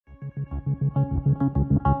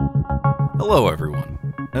Hello everyone,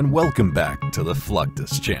 and welcome back to the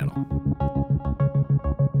Fluctus channel.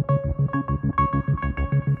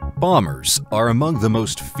 Bombers are among the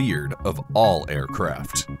most feared of all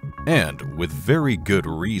aircraft, and with very good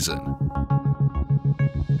reason.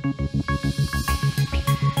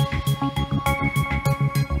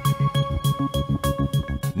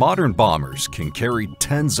 Modern bombers can carry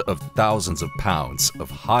tens of thousands of pounds of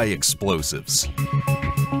high explosives,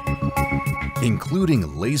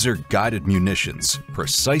 including laser-guided munitions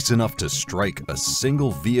precise enough to strike a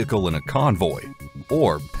single vehicle in a convoy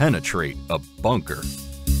or penetrate a bunker.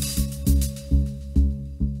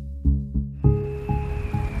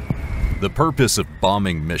 The purpose of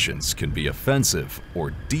bombing missions can be offensive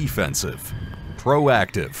or defensive,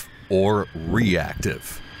 proactive or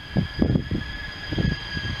reactive.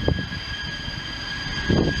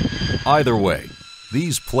 Either way,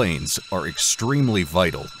 these planes are extremely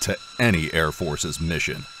vital to any Air Force's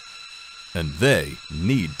mission, and they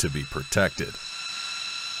need to be protected.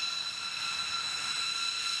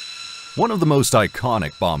 One of the most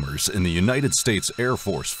iconic bombers in the United States Air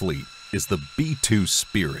Force fleet is the B-2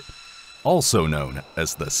 Spirit, also known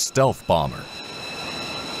as the stealth bomber.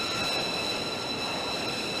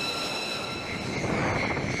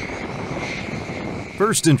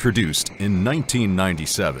 First introduced in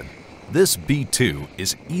 1997, this B-2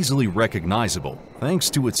 is easily recognizable thanks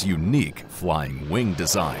to its unique flying wing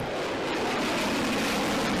design.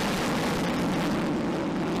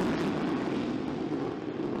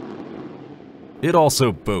 It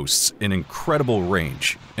also boasts an incredible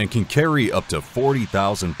range and can carry up to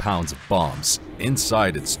 40,000 pounds of bombs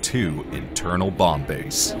inside its two internal bomb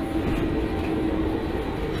bays.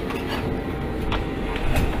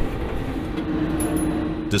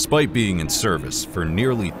 Despite being in service for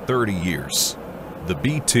nearly 30 years, the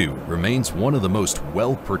B-2 remains one of the most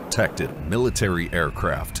well-protected military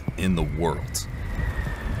aircraft in the world.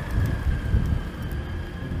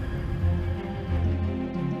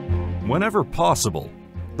 Whenever possible,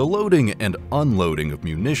 the loading and unloading of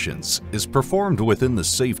munitions is performed within the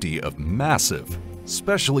safety of massive,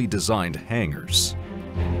 specially designed hangars.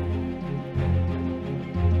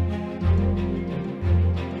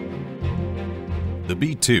 The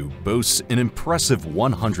B-2 boasts an impressive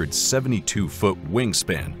 172-foot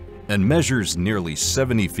wingspan and measures nearly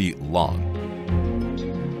 70 feet long.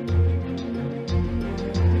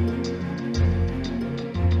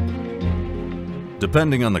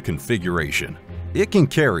 Depending on the configuration, it can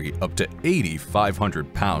carry up to 80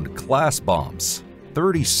 500-pound class bombs,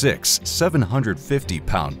 36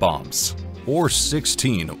 750-pound bombs, or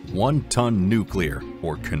 16 one-ton nuclear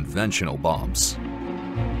or conventional bombs.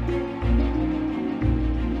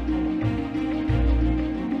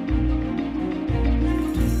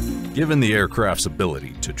 Given the aircraft's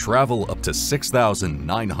ability to travel up to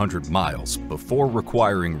 6,900 miles before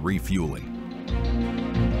requiring refueling,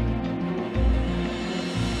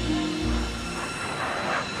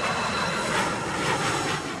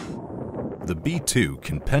 the B-2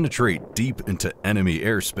 can penetrate deep into enemy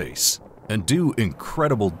airspace and do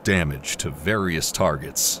incredible damage to various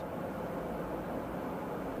targets.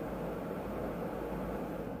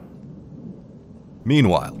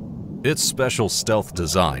 Meanwhile, its special stealth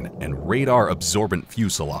design and radar-absorbent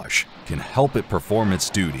fuselage can help it perform its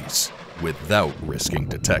duties without risking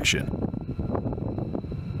detection.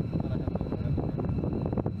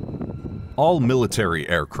 All military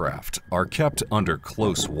aircraft are kept under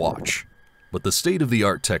close watch, but the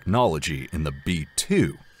state-of-the-art technology in the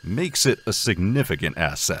B-2 makes it a significant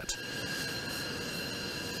asset.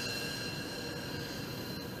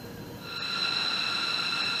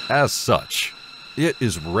 As such, it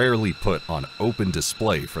is rarely put on open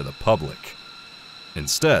display for the public.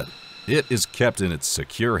 Instead, it is kept in its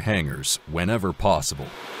secure hangars whenever possible.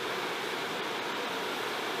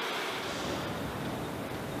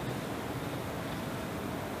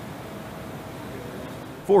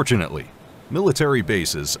 Fortunately, military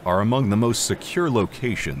bases are among the most secure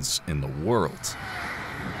locations in the world.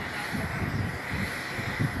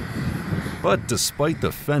 But despite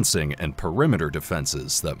the fencing and perimeter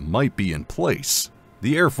defenses that might be in place,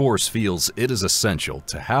 the Air Force feels it is essential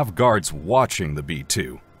to have guards watching the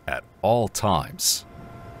B-2 at all times.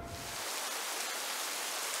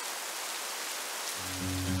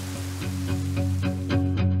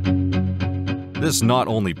 This not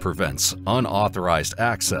only prevents unauthorized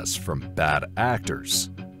access from bad actors,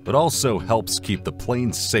 but also helps keep the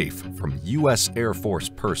plane safe from U.S. Air Force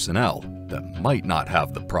personnel that might not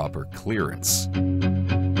have the proper clearance.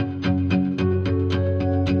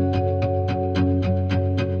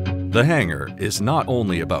 The hangar is not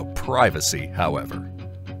only about privacy, however.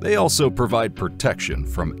 They also provide protection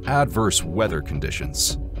from adverse weather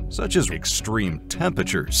conditions, such as extreme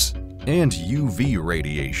temperatures and UV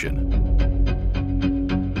radiation.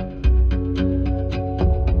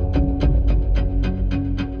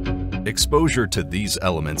 Exposure to these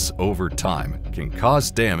elements over time can cause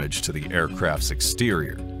damage to the aircraft's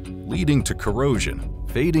exterior, leading to corrosion,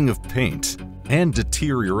 fading of paint, and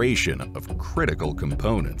deterioration of critical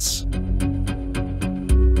components.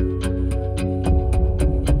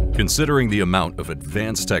 Considering the amount of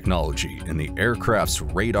advanced technology in the aircraft's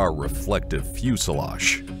radar reflective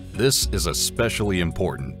fuselage, this is especially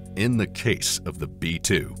important in the case of the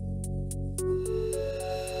B-2.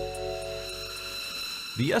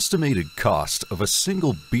 The estimated cost of a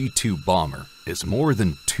single B-2 bomber is more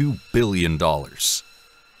than $2 billion.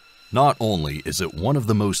 Not only is it one of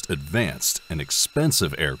the most advanced and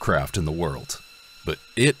expensive aircraft in the world, but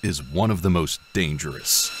it is one of the most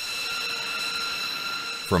dangerous.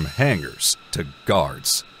 From hangars to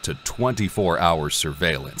guards to 24-hour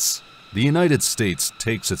surveillance, the United States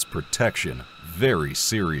takes its protection very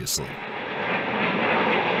seriously.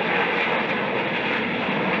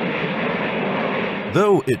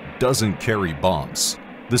 Though it doesn't carry bombs,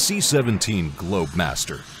 the C-17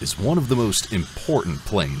 Globemaster is one of the most important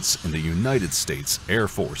planes in the United States Air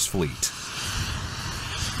Force fleet.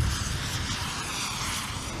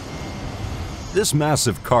 This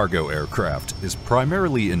massive cargo aircraft is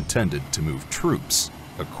primarily intended to move troops,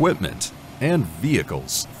 equipment, and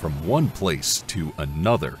vehicles from one place to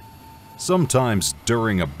another, sometimes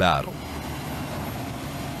during a battle.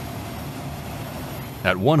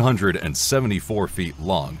 At 174 feet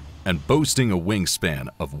long and boasting a wingspan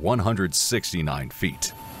of 169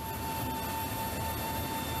 feet.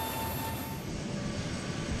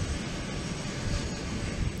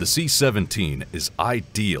 The C-17 is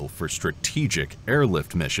ideal for strategic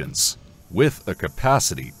airlift missions, with a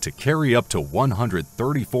capacity to carry up to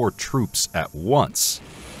 134 troops at once,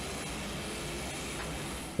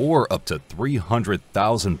 or up to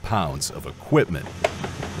 300,000 pounds of equipment,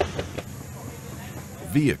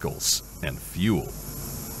 vehicles, and fuel.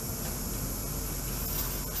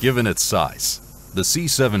 Given its size, the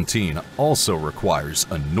C-17 also requires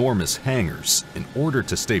enormous hangars in order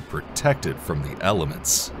to stay protected from the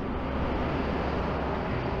elements.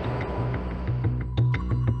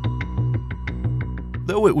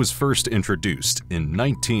 Though it was first introduced in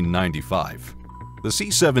 1995, the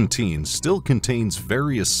C-17 still contains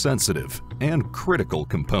various sensitive and critical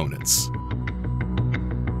components.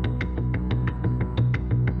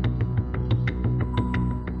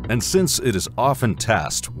 And since it is often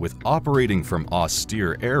tasked with operating from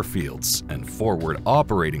austere airfields and forward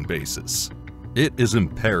operating bases, it is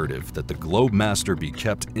imperative that the Globemaster be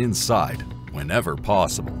kept inside whenever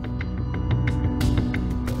possible.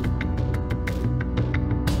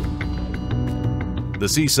 The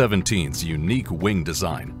C-17's unique wing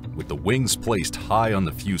design, with the wings placed high on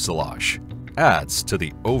the fuselage, adds to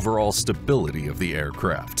the overall stability of the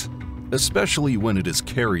aircraft, especially when it is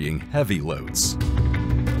carrying heavy loads.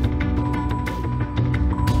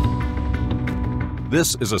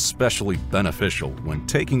 This is especially beneficial when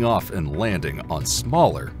taking off and landing on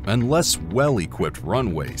smaller and less well-equipped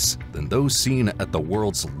runways than those seen at the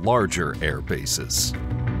world's larger air bases.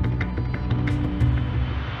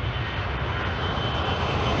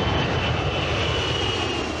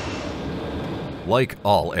 Like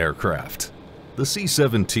all aircraft, the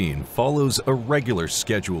C-17 follows a regular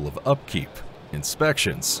schedule of upkeep,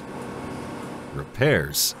 inspections,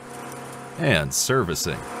 repairs, and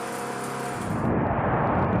servicing.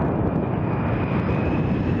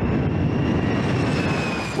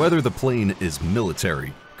 Whether the plane is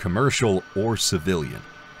military, commercial, or civilian,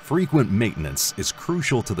 frequent maintenance is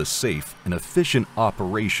crucial to the safe and efficient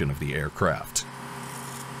operation of the aircraft.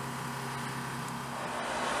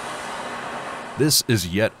 This is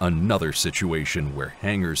yet another situation where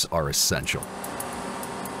hangars are essential.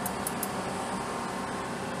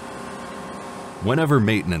 Whenever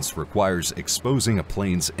maintenance requires exposing a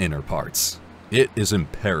plane's inner parts, it is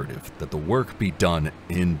imperative that the work be done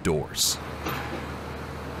indoors.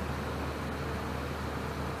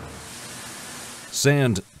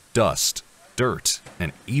 Sand, dust, dirt,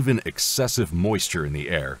 and even excessive moisture in the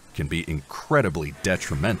air can be incredibly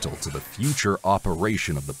detrimental to the future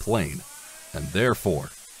operation of the plane, and therefore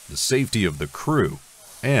the safety of the crew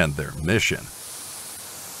and their mission.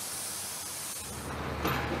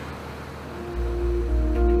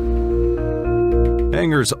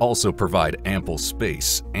 Hangars also provide ample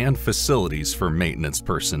space and facilities for maintenance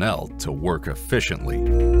personnel to work efficiently.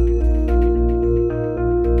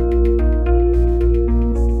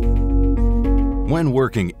 When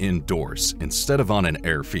working indoors instead of on an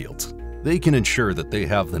airfield, they can ensure that they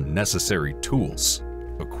have the necessary tools,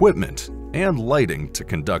 equipment, and lighting to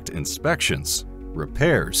conduct inspections,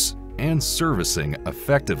 repairs, and servicing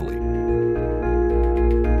effectively.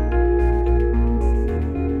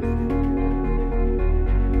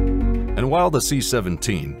 And while the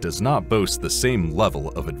C-17 does not boast the same level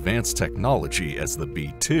of advanced technology as the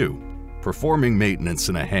B-2, performing maintenance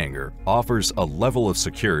in a hangar offers a level of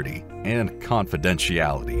security and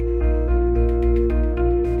confidentiality.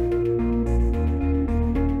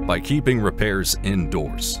 By keeping repairs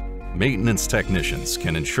indoors, maintenance technicians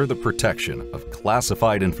can ensure the protection of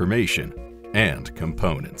classified information and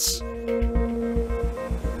components.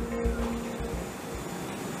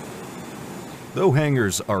 Though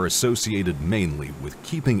hangars are associated mainly with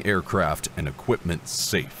keeping aircraft and equipment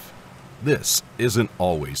safe, this isn't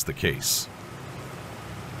always the case.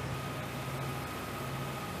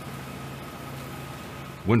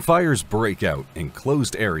 When fires break out in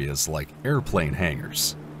closed areas like airplane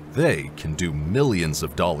hangars, they can do millions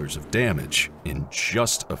of dollars of damage in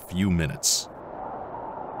just a few minutes.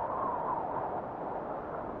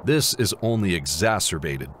 This is only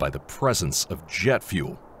exacerbated by the presence of jet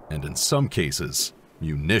fuel and, in some cases,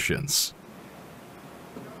 munitions.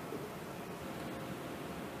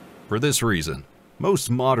 For this reason, most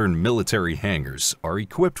modern military hangars are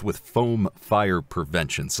equipped with foam fire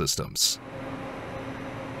prevention systems.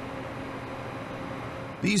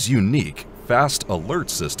 These unique, fast alert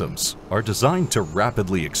systems are designed to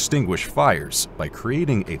rapidly extinguish fires by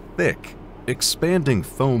creating a thick, expanding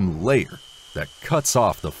foam layer that cuts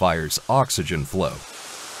off the fire's oxygen flow.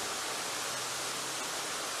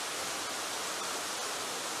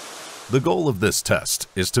 The goal of this test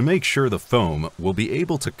is to make sure the foam will be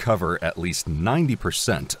able to cover at least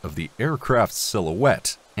 90% of the aircraft's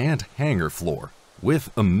silhouette and hangar floor,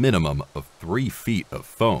 with a minimum of 3 feet of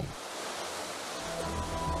foam.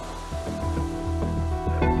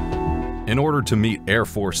 In order to meet Air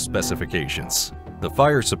Force specifications, the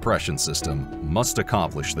fire suppression system must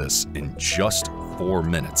accomplish this in just 4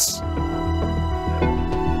 minutes.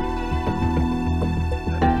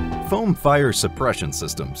 Foam fire suppression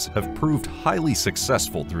systems have proved highly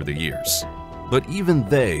successful through the years, but even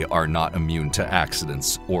they are not immune to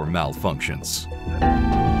accidents or malfunctions.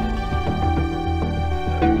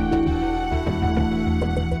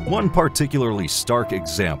 One particularly stark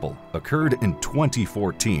example occurred in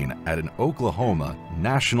 2014 at an Oklahoma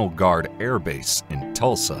National Guard Air Base in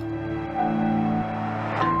Tulsa.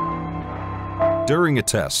 During a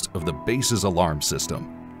test of the base's alarm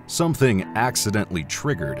system, something accidentally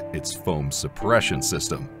triggered its foam suppression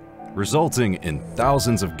system, resulting in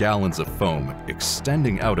thousands of gallons of foam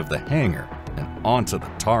extending out of the hangar and onto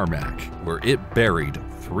the tarmac, where it buried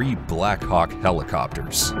 3 Black Hawk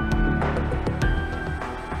helicopters.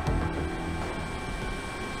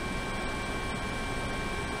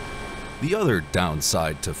 The other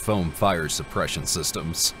downside to foam fire suppression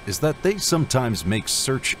systems is that they sometimes make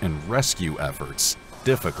search and rescue efforts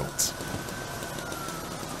difficult.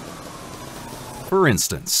 For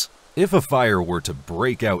instance, if a fire were to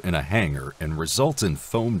break out in a hangar and result in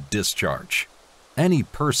foam discharge, any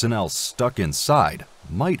personnel stuck inside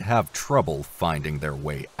might have trouble finding their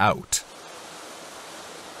way out.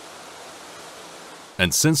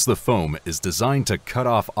 And since the foam is designed to cut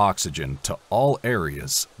off oxygen to all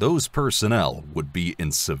areas, those personnel would be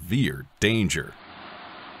in severe danger.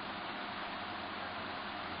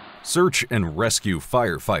 Search and rescue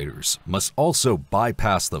firefighters must also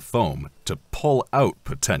bypass the foam to pull out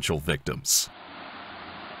potential victims.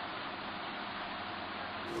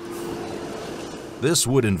 This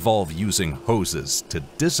would involve using hoses to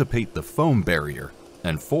dissipate the foam barrier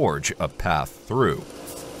and forge a path through.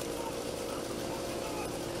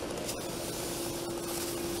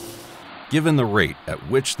 Given the rate at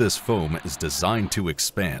which this foam is designed to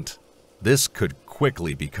expand, this could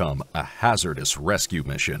quickly become a hazardous rescue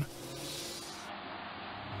mission.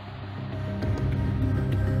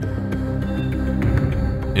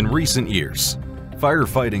 In recent years,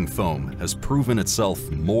 firefighting foam has proven itself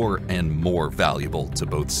more and more valuable to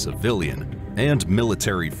both civilian and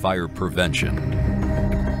military fire prevention.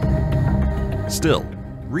 Still,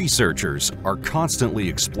 researchers are constantly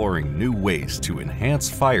exploring new ways to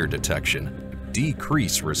enhance fire detection,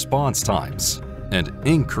 decrease response times, and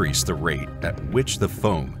increase the rate at which the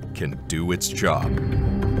foam can do its job.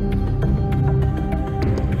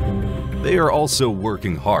 They are also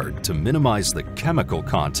working hard to minimize the chemical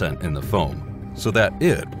content in the foam so that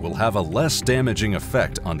it will have a less damaging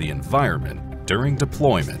effect on the environment during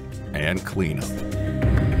deployment and cleanup.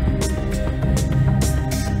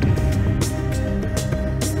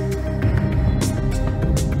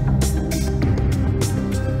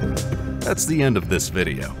 That's the end of this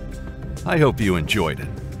video. I hope you enjoyed it.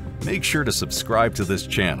 Make sure to subscribe to this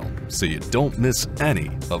channel so you don't miss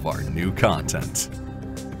any of our new content.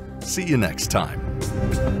 See you next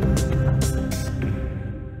time.